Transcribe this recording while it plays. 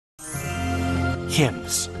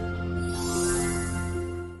hymns.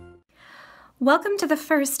 Welcome to the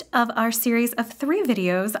first of our series of 3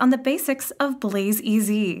 videos on the basics of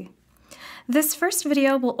Blaze-EZ. This first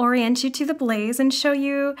video will orient you to the Blaze and show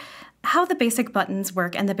you how the basic buttons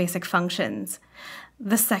work and the basic functions.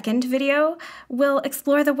 The second video will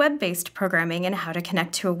explore the web-based programming and how to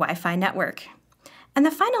connect to a Wi-Fi network. And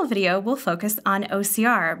the final video will focus on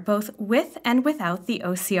OCR, both with and without the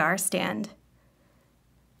OCR stand.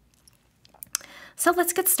 So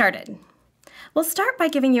let's get started. We'll start by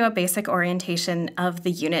giving you a basic orientation of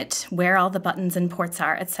the unit, where all the buttons and ports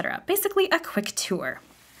are, etc. Basically, a quick tour.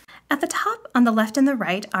 At the top, on the left and the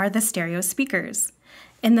right, are the stereo speakers.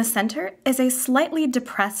 In the center is a slightly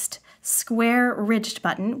depressed, square, ridged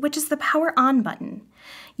button, which is the power on button.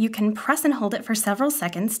 You can press and hold it for several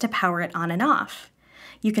seconds to power it on and off.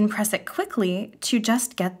 You can press it quickly to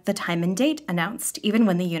just get the time and date announced, even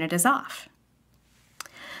when the unit is off.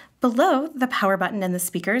 Below the power button and the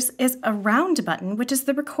speakers is a round button, which is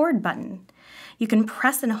the record button. You can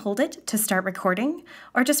press and hold it to start recording,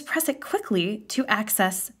 or just press it quickly to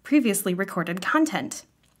access previously recorded content.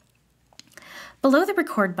 Below the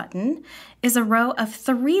record button is a row of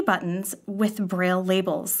 3 buttons with Braille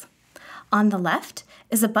labels. On the left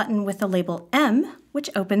is a button with the label M,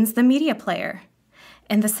 which opens the media player.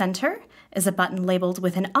 In the center is a button labeled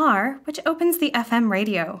with an R, which opens the FM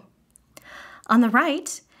radio. On the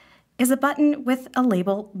right is a button with a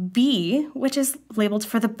label B, which is labeled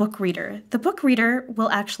for the book reader. The book reader will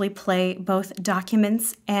actually play both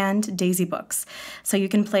documents and DAISY books. So you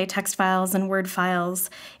can play text files and Word files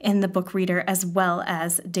in the book reader as well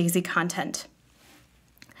as DAISY content.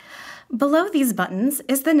 Below these buttons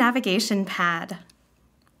is the navigation pad.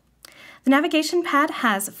 The navigation pad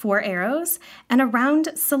has 4 arrows and a round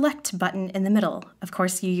select button in the middle. Of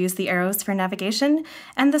course, you use the arrows for navigation,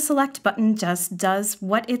 and the select button just does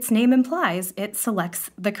what its name implies. It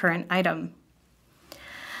selects the current item.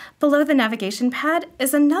 Below the navigation pad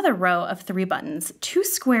is another row of 3 buttons, 2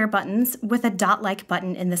 square buttons with a dot-like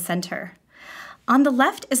button in the center. On the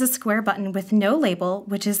left is a square button with no label,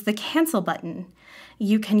 which is the cancel button.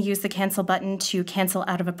 You can use the cancel button to cancel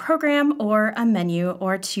out of a program or a menu,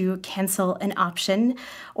 or to cancel an option,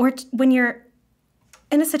 or when you're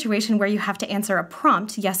in a situation where you have to answer a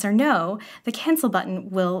prompt, yes or no, the cancel button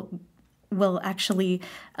will actually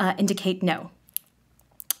indicate no.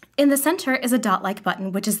 In the center is a dot-like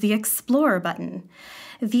button, which is the Explorer button.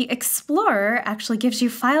 The Explorer actually gives you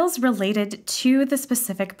files related to the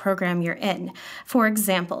specific program you're in. For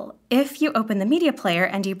example, if you open the media player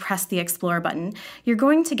and you press the Explorer button, you're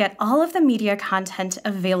going to get all of the media content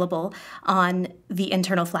available on the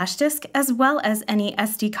internal flash disk, as well as any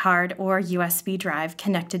SD card or USB drive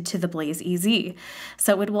connected to the Blaze-EZ.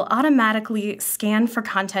 So it will automatically scan for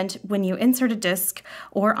content when you insert a disk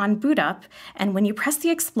or on boot up, and when you press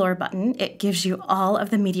the Explorer button, it gives you all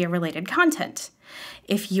of the media-related content.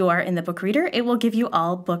 If you are in the book reader, it will give you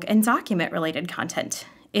all book and document-related content.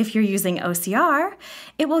 If you're using OCR,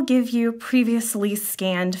 it will give you previously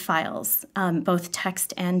scanned files, both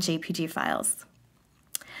text and JPG files.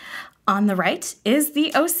 On the right is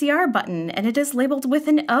the OCR button, and it is labeled with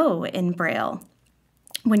an O in Braille.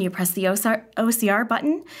 When you press the OCR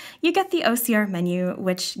button, you get the OCR menu,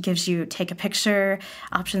 which gives you take a picture,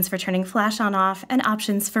 options for turning flash on off, and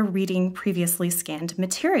options for reading previously scanned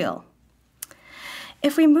material.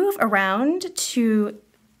 If we move around to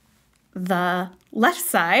the left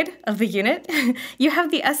side of the unit, you have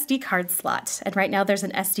the SD card slot, and right now there's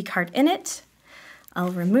an SD card in it. I'll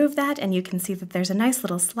remove that, and you can see that there's a nice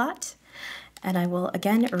little slot, and I will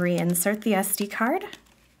again reinsert the SD card.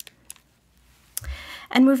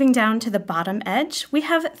 And moving down to the bottom edge, we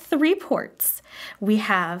have 3 ports. We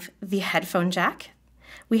have the headphone jack,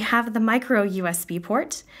 we have the micro USB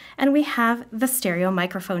port, and we have the stereo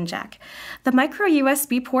microphone jack. The micro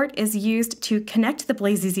USB port is used to connect the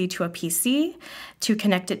Blaze-EZ to a PC, to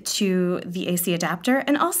connect it to the AC adapter,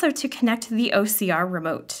 and also to connect the OCR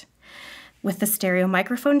remote. With the stereo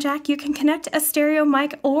microphone jack, you can connect a stereo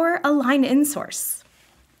mic or a line-in source.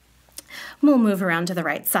 We'll move around to the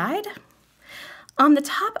right side. On the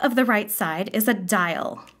top of the right side is a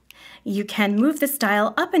dial. You can move this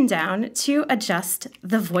dial up and down to adjust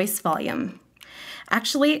the voice volume.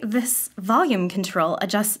 Actually, this volume control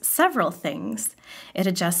adjusts several things. It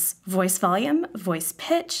adjusts voice volume, voice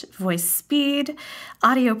pitch, voice speed,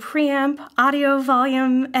 audio preamp, audio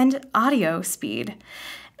volume, and audio speed.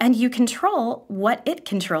 And you control what it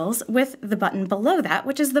controls with the button below that,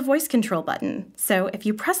 which is the voice control button. So if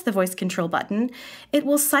you press the voice control button, it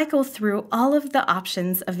will cycle through all of the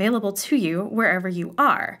options available to you wherever you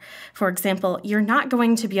are. For example, you're not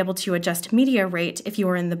going to be able to adjust media rate if you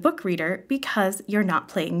are in the book reader because you're not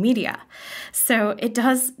playing media. So it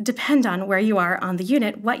does depend on where you are on the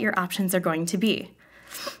unit what your options are going to be.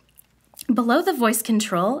 Below the voice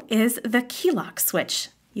control is the key lock switch.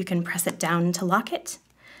 You can press it down to lock it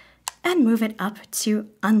and move it up to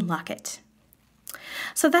unlock it.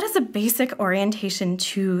 So that is a basic orientation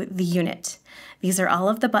to the unit. These are all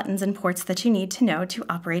of the buttons and ports that you need to know to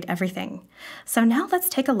operate everything. So now let's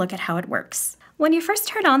take a look at how it works. When you first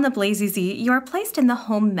turn on the BlazeEZ, you are placed in the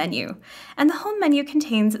Home menu. And the Home menu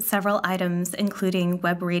contains several items, including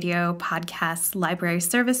web radio, podcasts, library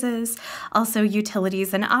services, also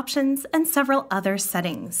utilities and options, and several other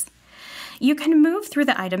settings. You can move through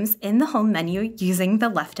the items in the Home menu using the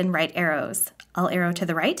left and right arrows. I'll arrow to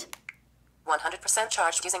the right. 100%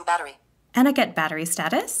 charged using battery. And I get battery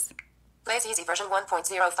status. BlazeEZ version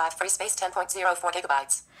 1.05 free space 10.04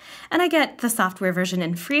 gigabytes. And I get the software version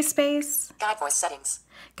in free space. Guide voice settings.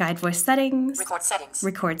 Guide voice settings. Record settings.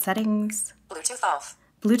 Record settings. Bluetooth off.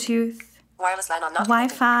 Bluetooth. Wireless LAN on not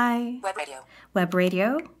Wi-Fi. Web radio. Web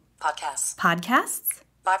radio. Podcasts. Podcasts.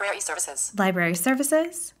 Library services. Library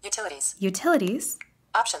services. Utilities. Utilities.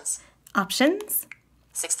 Options. Options.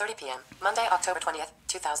 6:30 p.m. Monday, October 20th,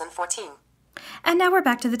 2014. And now we're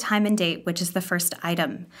back to the time and date, which is the first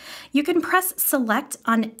item. You can press select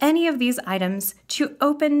on any of these items to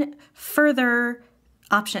open further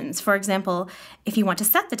options. For example, if you want to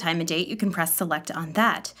set the time and date, you can press select on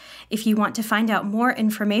that. If you want to find out more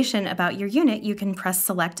information about your unit, you can press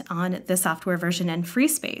select on the software version and free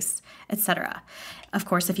space, etc. Of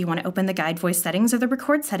course, if you want to open the guide voice settings or the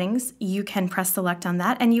record settings, you can press select on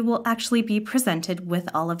that and you will actually be presented with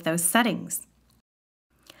all of those settings.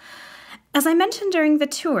 As I mentioned during the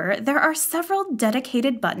tour, there are several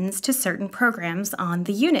dedicated buttons to certain programs on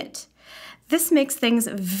the unit. This makes things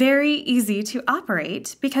very easy to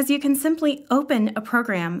operate because you can simply open a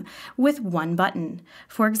program with one button.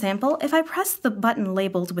 For example, if I press the button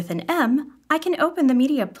labeled with an M, I can open the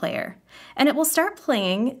media player, and it will start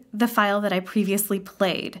playing the file that I previously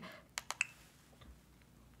played.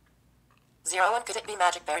 01 Could It Be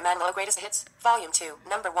Magic Berry Manilow Greatest Hits, Volume 2,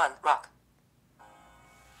 Number 1, Rock.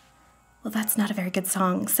 Well, that's not a very good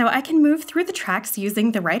song, so I can move through the tracks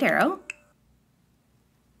using the right arrow.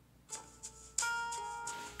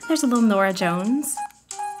 There's a little Nora Jones.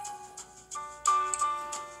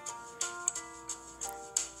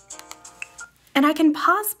 And I can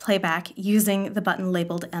pause playback using the button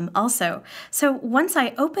labeled M also. So once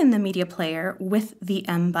I open the media player with the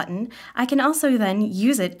M button, I can also then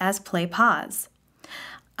use it as play pause.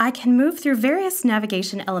 I can move through various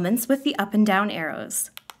navigation elements with the up and down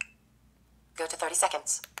arrows. Go to 30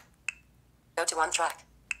 seconds. Go to 1 track.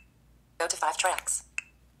 Go to 5 tracks.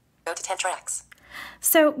 Go to 10 tracks.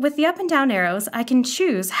 So with the up and down arrows, I can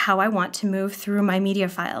choose how I want to move through my media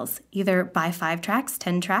files, either by 5 tracks,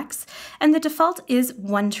 10 tracks, and the default is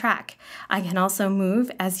 1 track. I can also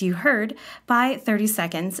move, as you heard, by 30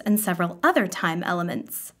 seconds and several other time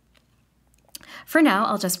elements. For now,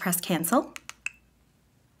 I'll just press cancel.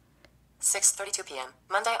 6:32 p.m.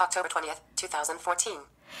 Monday, October 20th, 2014.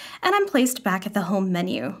 And I'm placed back at the Home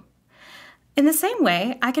menu. In the same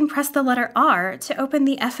way, I can press the letter R to open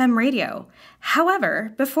the FM radio.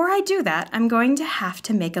 However, before I do that, I'm going to have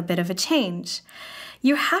to make a bit of a change.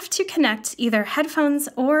 You have to connect either headphones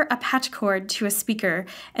or a patch cord to a speaker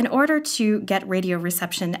in order to get radio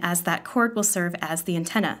reception, as that cord will serve as the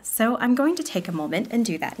antenna. So I'm going to take a moment and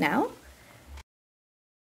do that now.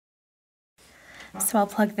 So I'll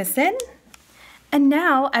plug this in, and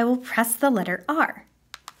now I will press the letter R.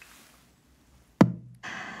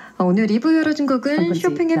 오늘 리뷰 열어준 곡은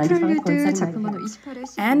쇼팽의 프렐류드 작품번호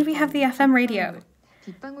 28의 And we have the FM radio.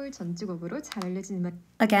 빗방울 전주곡으로 잘 알려진 음악.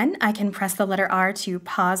 Again, I can press the letter R to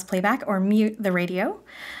pause playback or mute the radio.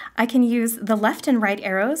 I can use the left and right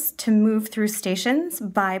arrows to move through stations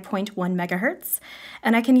by 0.1 megahertz,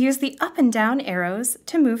 and I can use the up and down arrows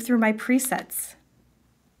to move through my presets.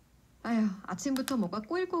 아휴, 아침부터 뭐가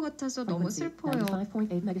꼬일 것 같아서 너무 슬퍼요.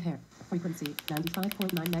 95.8 MHz, frequency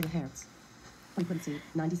 95.9 MHz, frequency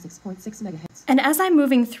 96.6 MHz. And as I'm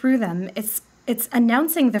moving through them, it's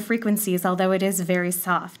announcing the frequencies, although it is very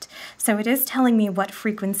soft. So it is telling me what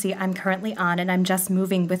frequency I'm currently on, and I'm just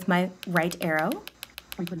moving with my right arrow.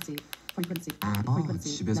 frequency.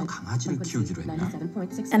 집에서 강아지를 키우기로 했나?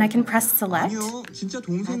 And I can press select. 아니요, 진짜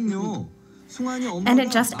동생요. And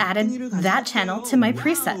it just added that channel to my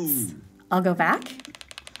presets. I'll go back.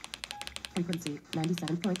 frequency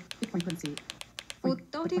 97. frequency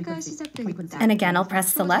옷떨이가 시작되겠다. And again, I'll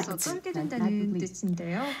press select. 떨게 된다는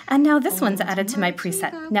뜻인데요. And now this one's added to my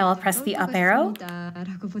preset. Now I'll press the up arrow.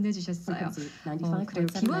 라고 보내주셨어요. 그리고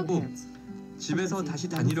 95.7 비와고 집에서 다시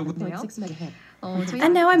다니려고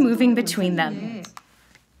And now I'm moving between them.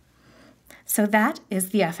 So that is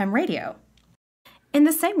the FM radio. In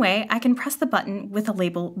the same way, I can press the button with the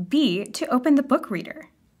label B to open the book reader.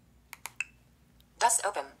 Dust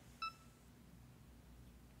open.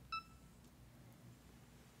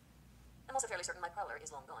 I'm also fairly certain my prowler is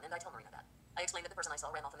long gone, and I tell Marina that. I explained that the person I saw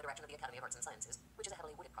ran off in the direction of the Academy of Arts and Sciences, which is a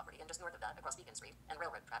heavily wooded property, and just north of that, across Beacon Street and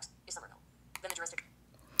railroad tracks, is Somerville. Then the jurisdiction.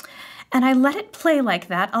 And I let it play like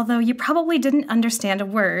that, although you probably didn't understand a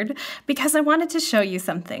word, because I wanted to show you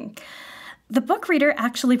something. The book reader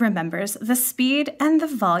actually remembers the speed and the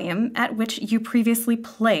volume at which you previously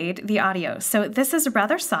played the audio. So this is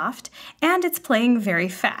rather soft, and it's playing very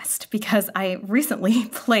fast because I recently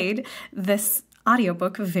played this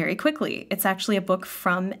audiobook very quickly. It's actually a book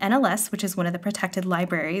from NLS, which is one of the protected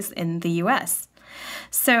libraries in the US.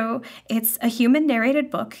 So it's a human narrated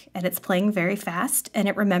book, and it's playing very fast, and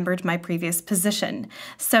it remembered my previous position.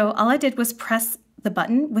 So all I did was press the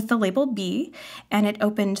button with the label B, and it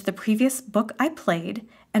opened the previous book I played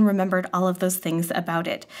and remembered all of those things about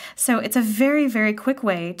it. So it's a very, very quick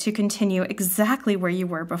way to continue exactly where you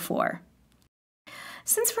were before.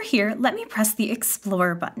 Since we're here, let me press the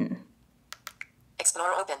Explore button.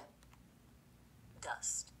 Explorer open.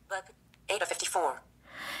 Dust. 8 of 54.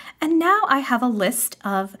 And now I have a list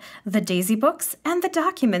of the Daisy books and the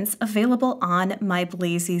documents available on my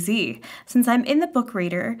BlazeEZ. Since I'm in the book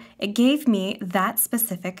reader, it gave me that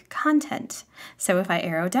specific content. So if I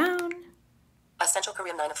arrow down, Essential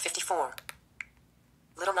Korean 9 of 54.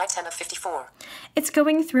 Little Knight 10 of 54. it's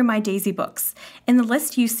going through my Daisy books. In the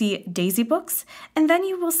list, you see Daisy books, and then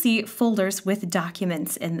you will see folders with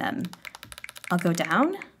documents in them. I'll go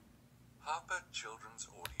down. Harper Children's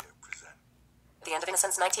Audio present. The End of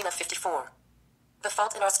Innocence 19 of 54. The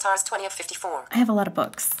Fault in Our Stars 20 of 54. I have a lot of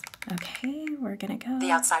books. Okay, we're gonna go.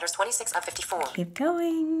 The Outsiders 26 of 54. Keep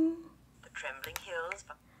going. The Trembling Hills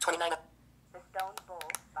 29 of The Stone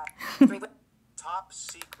Bull 3 Top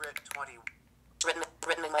Secret 20.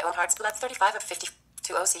 written in my own heart's blood 35 of 52.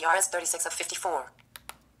 OCRs 36 of 54.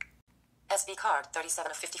 SD card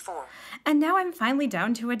 37 of 54. And now I'm finally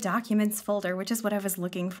down to a documents folder, which is what I was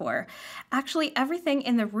looking for. Actually, everything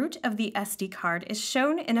in the root of the SD card is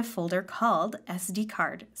shown in a folder called SD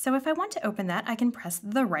card. So if I want to open that, I can press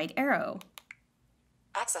the right arrow.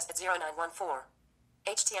 Access at 0914.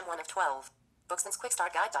 HTM 1 of 12. Books and Quick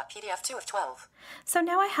Start Guide.pdf 2 of 12. So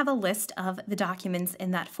now I have a list of the documents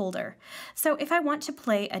in that folder. So if I want to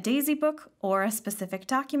play a Daisy book or a specific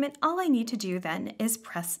document, all I need to do then is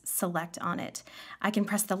press select on it. I can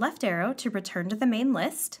press the left arrow to return to the main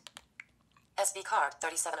list. SD card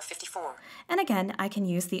 37 of 54. And again, I can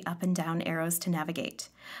use the up and down arrows to navigate.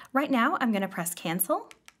 Right now, I'm going to press cancel.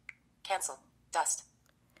 Cancel. Dust.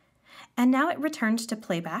 And now it returned to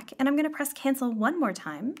playback, and I'm going to press cancel one more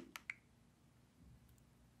time.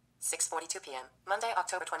 6:42 p.m. Monday,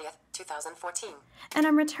 October 20th, 2014. And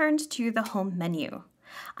I'm returned to the home menu.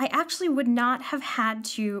 I actually would not have had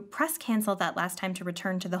to press cancel that last time to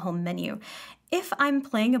return to the home menu. If I'm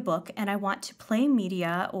playing a book and I want to play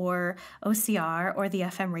media or OCR or the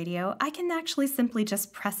FM radio, I can actually simply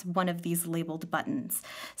just press one of these labeled buttons.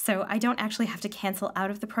 So I don't actually have to cancel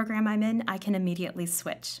out of the program I'm in, I can immediately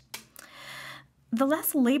switch. The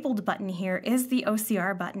less labeled button here is the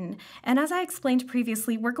OCR button, and as I explained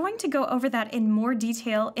previously, we're going to go over that in more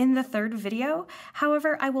detail in the third video.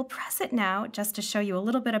 However, I will press it now just to show you a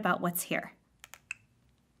little bit about what's here.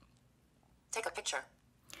 Take a picture.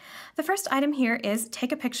 The first item here is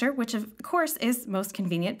take a picture, which of course is most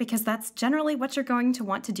convenient because that's generally what you're going to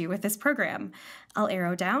want to do with this program. I'll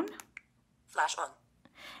arrow down. Flash on.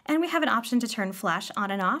 And we have an option to turn flash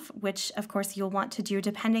on and off, which of course you'll want to do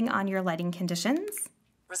depending on your lighting conditions.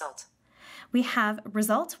 Result. We have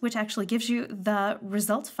result, which actually gives you the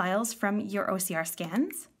result files from your OCR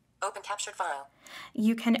scans. Open captured file.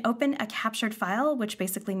 You can open a captured file, which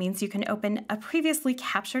basically means you can open a previously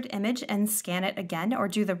captured image and scan it again or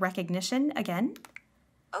do the recognition again.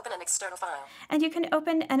 Open an external file. And you can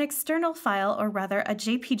open an external file, or rather a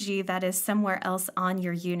JPG that is somewhere else on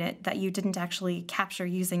your unit that you didn't actually capture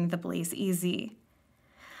using the BlazeEZ.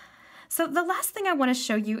 So the last thing I want to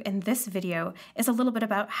show you in this video is a little bit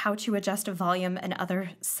about how to adjust volume and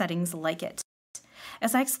other settings like it.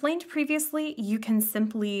 As I explained previously, you can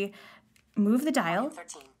simply move the dial. Volume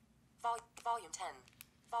 13. Volume 10.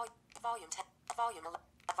 Volume 10. Volume 11.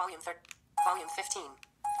 Volume 13. Volume 15.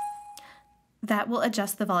 that will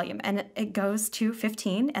adjust the volume, and it goes to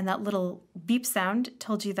 15, and that little beep sound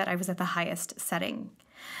told you that I was at the highest setting.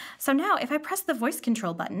 So now if I press the voice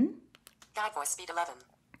control button, Guide voice speed 11.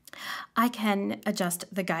 I can adjust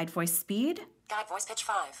the guide voice speed, Guide voice pitch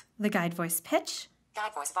 5. the guide voice pitch,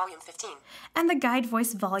 Guide voice volume 15. and the guide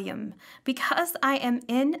voice volume. Because I am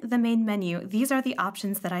in the main menu, these are the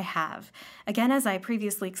options that I have. Again, as I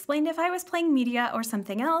previously explained, if I was playing media or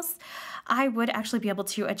something else, I would actually be able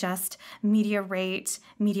to adjust media rate,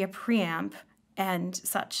 media preamp, and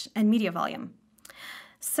such, and media volume.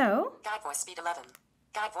 So Guide voice speed 11.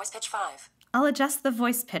 Guide voice pitch 5. I'll adjust the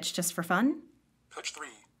voice pitch just for fun. Pitch 3.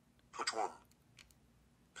 Pitch 1.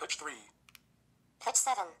 Pitch 3. Pitch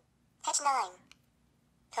 7. Pitch 9.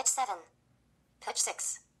 Pitch 7. Pitch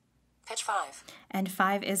 6. Pitch 5. And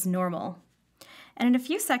 5 is normal. And in a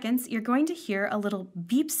few seconds, you're going to hear a little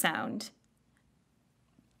beep sound.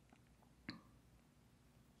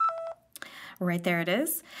 Right there it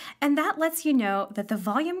is. And that lets you know that the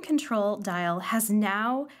volume control dial has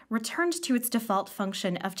now returned to its default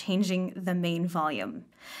function of changing the main volume.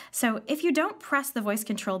 So if you don't press the voice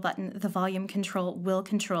control button, the volume control will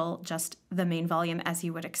control just the main volume as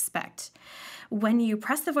you would expect. When you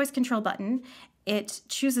press the voice control button, it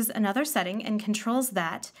chooses another setting and controls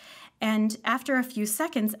that. And after a few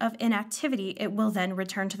seconds of inactivity, it will then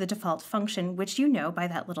return to the default function, which you know by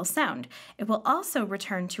that little sound. It will also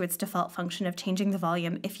return to its default function of changing the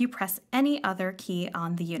volume if you press any other key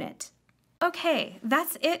on the unit. Okay,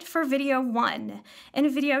 that's it for video 1. In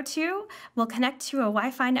video 2, we'll connect to a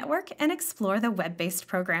Wi-Fi network and explore the web-based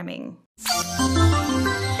programming.